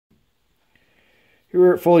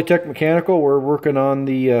Here at Fully Tech Mechanical, we're working on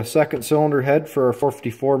the second cylinder head for our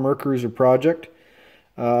 454 Mercruiser project.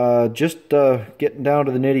 Just getting down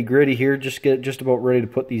to the nitty gritty here, just about ready to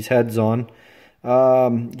put these heads on.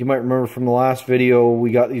 You might remember from the last video,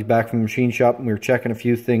 we got these back from the machine shop and we were checking a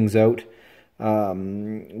few things out.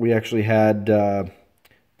 We actually had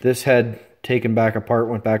this head taken back apart,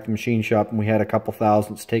 went back to the machine shop, and we had a couple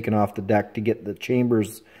thousandths taken off the deck to get the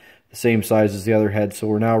chambers the same size as the other head. So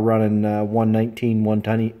we're now running 119,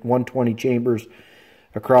 120 chambers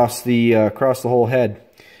across the whole head.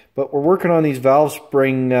 But we're working on these valve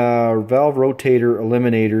spring, valve rotator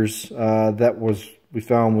eliminators that we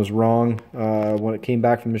found was wrong when it came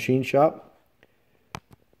back from the machine shop.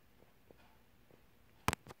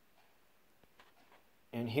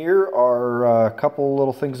 And here are a couple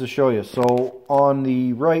little things to show you. So on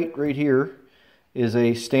the right here, is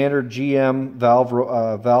a standard GM valve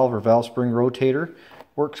or valve spring rotator.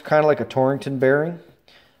 Works kind of like a Torrington bearing.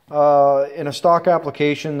 In a stock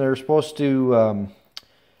application, they're supposed to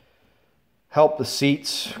help the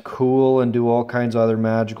seats cool and do all kinds of other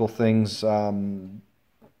magical things. I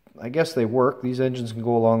guess they work. These engines can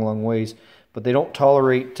go a long ways, but they don't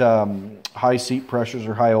tolerate high seat pressures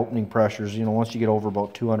or high opening pressures. You know, once you get over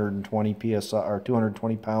about 220 psi or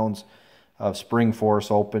 220 pounds of spring force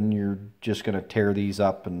open, you're just going to tear these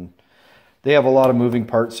up. And they have a lot of moving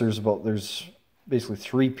parts. There's basically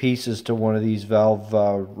 3 pieces to one of these valve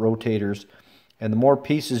rotators, and the more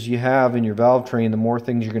pieces you have in your valve train, the more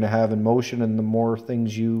things you're going to have in motion, and the more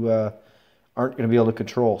things you aren't going to be able to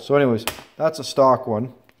control. So anyways, that's a stock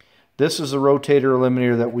one. This is a rotator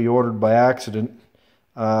eliminator that we ordered by accident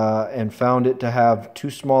and found it to have too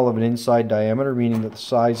small of an inside diameter, meaning that the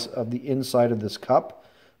size of the inside of this cup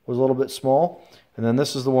was a little bit small. And then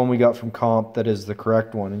this is the one we got from Comp that is the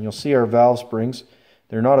correct one. And you'll see our valve springs.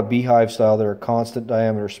 They're not a beehive style, they're a constant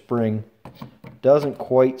diameter spring. Doesn't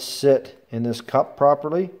quite sit in this cup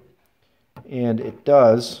properly, and it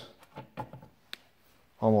does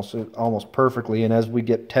almost perfectly. And as we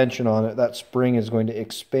get tension on it, that spring is going to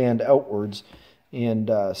expand outwards and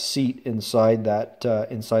seat inside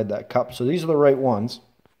that cup. So these are the right ones.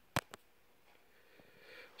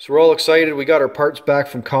 So we're all excited. We got our parts back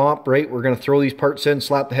from Comp, right? We're going to throw these parts in,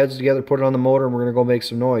 slap the heads together, put it on the motor, and we're going to go make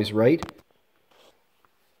some noise, right?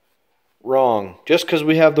 Wrong. Just because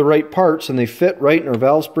we have the right parts and they fit right and our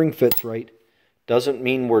valve spring fits right doesn't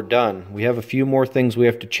mean we're done. We have a few more things we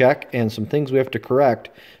have to check and some things we have to correct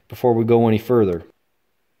before we go any further.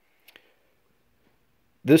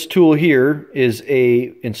 This tool here is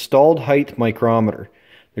a installed height micrometer.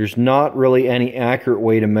 There's not really any accurate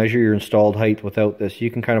way to measure your installed height without this. You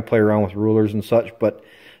can kind of play around with rulers and such, but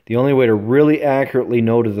the only way to really accurately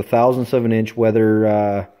know to the thousandths of an inch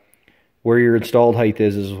whether where your installed height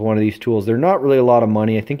is one of these tools. They're not really a lot of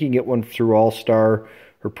money. I think you can get one through All-Star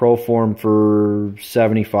or Proform for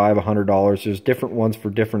 $75, $100. There's different ones for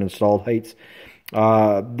different installed heights.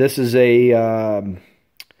 This is a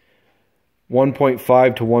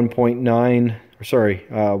 1.5 to 1.9. Sorry,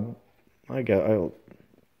 let's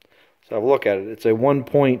have a look at it. It's a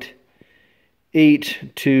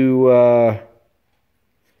 1.8 to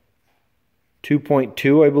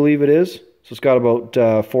 2.2, I believe it is. So it's got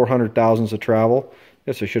about 400 thousandths of travel. I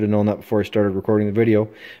guess I should have known that before I started recording the video.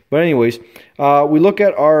 But anyways, we look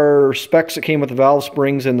at our specs that came with the valve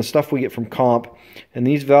springs and the stuff we get from Comp. And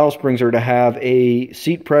these valve springs are to have a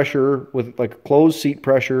seat pressure with like a closed seat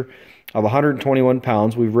pressure of 121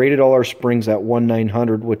 pounds. We've rated all our springs at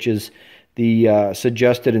 1/900, which is the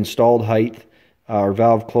suggested installed height or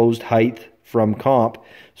valve closed height from Comp.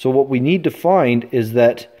 So what we need to find is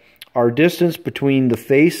that our distance between the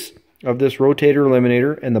face of this rotator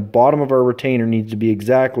eliminator and the bottom of our retainer needs to be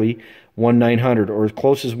exactly 1/900, or as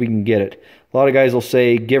close as we can get it. A lot of guys will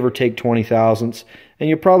say give or take 20 thousandths, and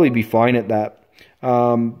you'll probably be fine at that.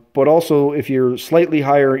 But also, if you're slightly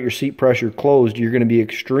higher at your seat pressure closed, you're going to be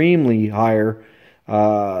extremely higher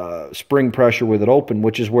spring pressure with it open,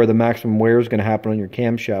 which is where the maximum wear is going to happen on your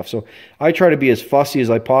camshaft. So I try to be as fussy as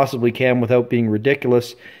I possibly can without being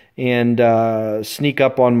ridiculous and sneak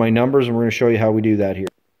up on my numbers, and we're going to show you how we do that here.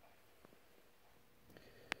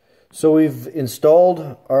 So we've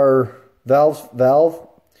installed our valve,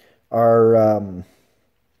 our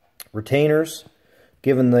retainers,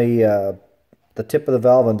 given the tip of the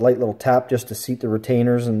valve a light little tap just to seat the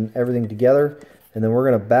retainers and everything together. And then we're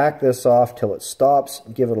going to back this off till it stops,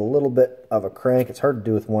 give it a little bit of a crank. It's hard to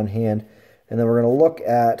do with one hand. And then we're going to look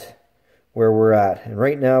at where we're at. And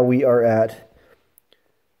right now we are at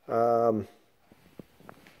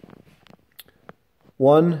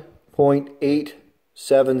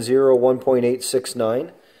 1.870,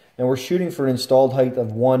 1.869. and we're shooting for an installed height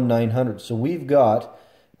of 1/900. So we've got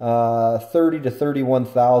 30 to 31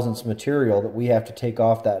 thousandths material that we have to take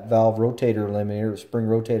off that valve rotator eliminator, spring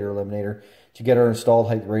rotator eliminator, to get our installed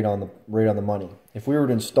height right on the money. If we were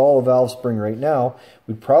to install a valve spring right now,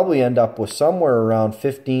 we'd probably end up with somewhere around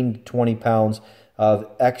 15 to 20 pounds of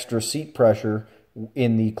extra seat pressure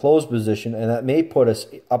in the closed position, and that may put us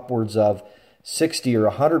upwards of 60 or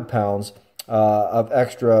 100 pounds of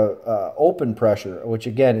extra open pressure, which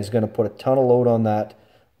again is going to put a ton of load on that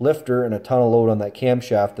lifter and a ton of load on that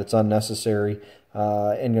camshaft that's unnecessary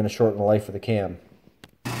and going to shorten the life of the cam.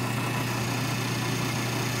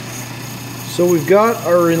 So we've got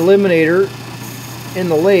our eliminator in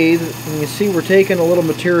the lathe, and you see we're taking a little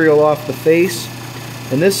material off the face,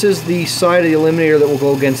 and this is the side of the eliminator that will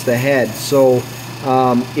go against the head. So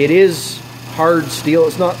it is hard steel.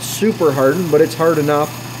 It's not super hardened, but it's hard enough,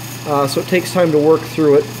 so it takes time to work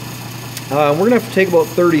through it. We're going to have to take about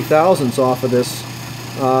 30 thousandths off of this.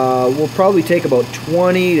 We'll probably take about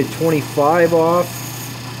 20 to 25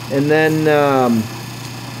 off, and then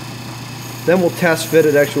we'll test fit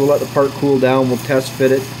it. Actually, we'll let the part cool down, we'll test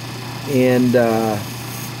fit it, and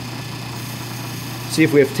see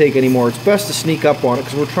if we have to take any more. It's best to sneak up on it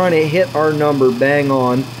because we're trying to hit our number bang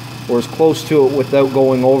on, or as close to it without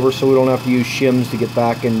going over, so we don't have to use shims to get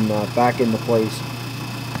back into place.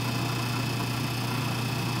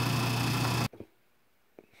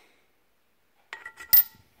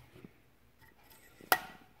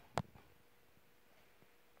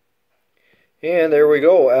 And there we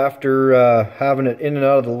go. After having it in and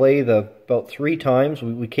out of the lathe about 3 times,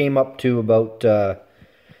 we came up to about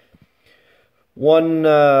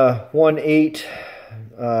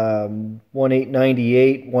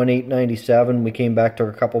 1.898, 1.897. We came back,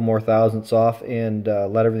 took a couple more thousandths off, and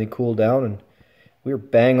let everything cool down, and we were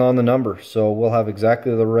bang on the number. So we'll have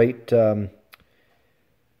exactly the right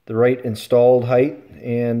installed height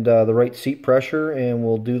and the right seat pressure, and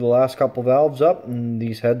we'll do the last couple valves up, and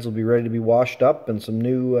these heads will be ready to be washed up, and some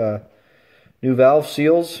new valve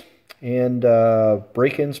seals and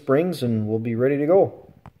break-in springs, and we'll be ready to go.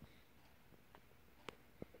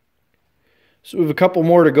 So we have a couple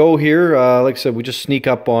more to go here. Like I said, we just sneak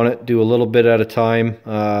up on it, do a little bit at a time,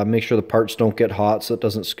 make sure the parts don't get hot so it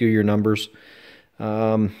doesn't skew your numbers.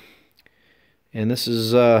 And this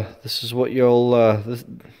is what you'll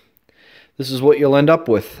this is what you'll end up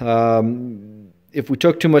with. If we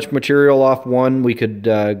took too much material off one, we could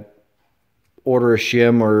order a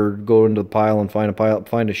shim or go into the pile and find a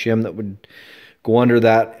shim that would go under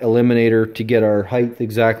that eliminator to get our height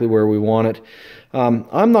exactly where we want it.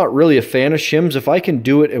 I'm not really a fan of shims. If I can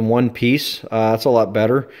do it in one piece, that's a lot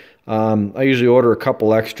better. I usually order a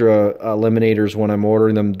couple extra eliminators when I'm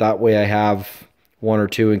ordering them. That way I have 1 or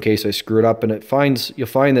 2 in case I screw it up. And you'll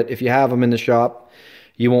find that if you have them in the shop,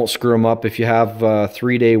 you won't screw them up. If you have a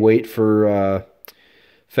 3-day wait for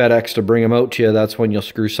FedEx to bring them out to you, that's when you'll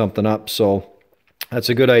screw something up. So that's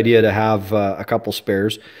a good idea to have a couple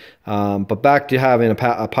spares. But back to having a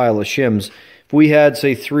pile of shims. If we had,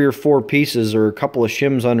 say, 3 or 4 pieces or a couple of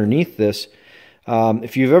shims underneath this,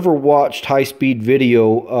 if you've ever watched high-speed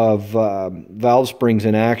video of valve springs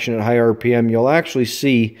in action at high RPM, you'll actually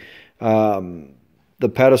see the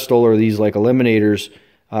pedestal or these like eliminators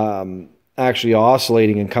actually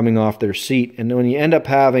oscillating and coming off their seat. And when you end up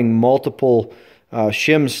having multiple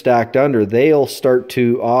shims stacked under, they'll start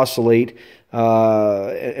to oscillate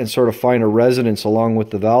and sort of find a resonance along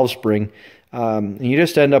with the valve spring. And you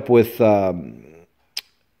just end up with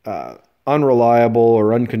unreliable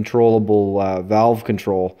or uncontrollable valve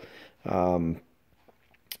control.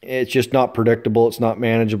 It's just not predictable. It's not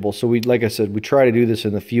manageable. So like I said, we try to do this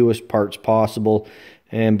in the fewest parts possible,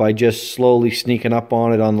 and by just slowly sneaking up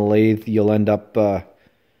on it on the lathe, you'll end up with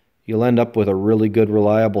a really good,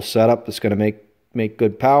 reliable setup that's going to make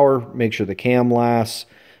good power, make sure the cam lasts,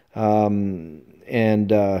 and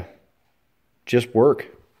just work.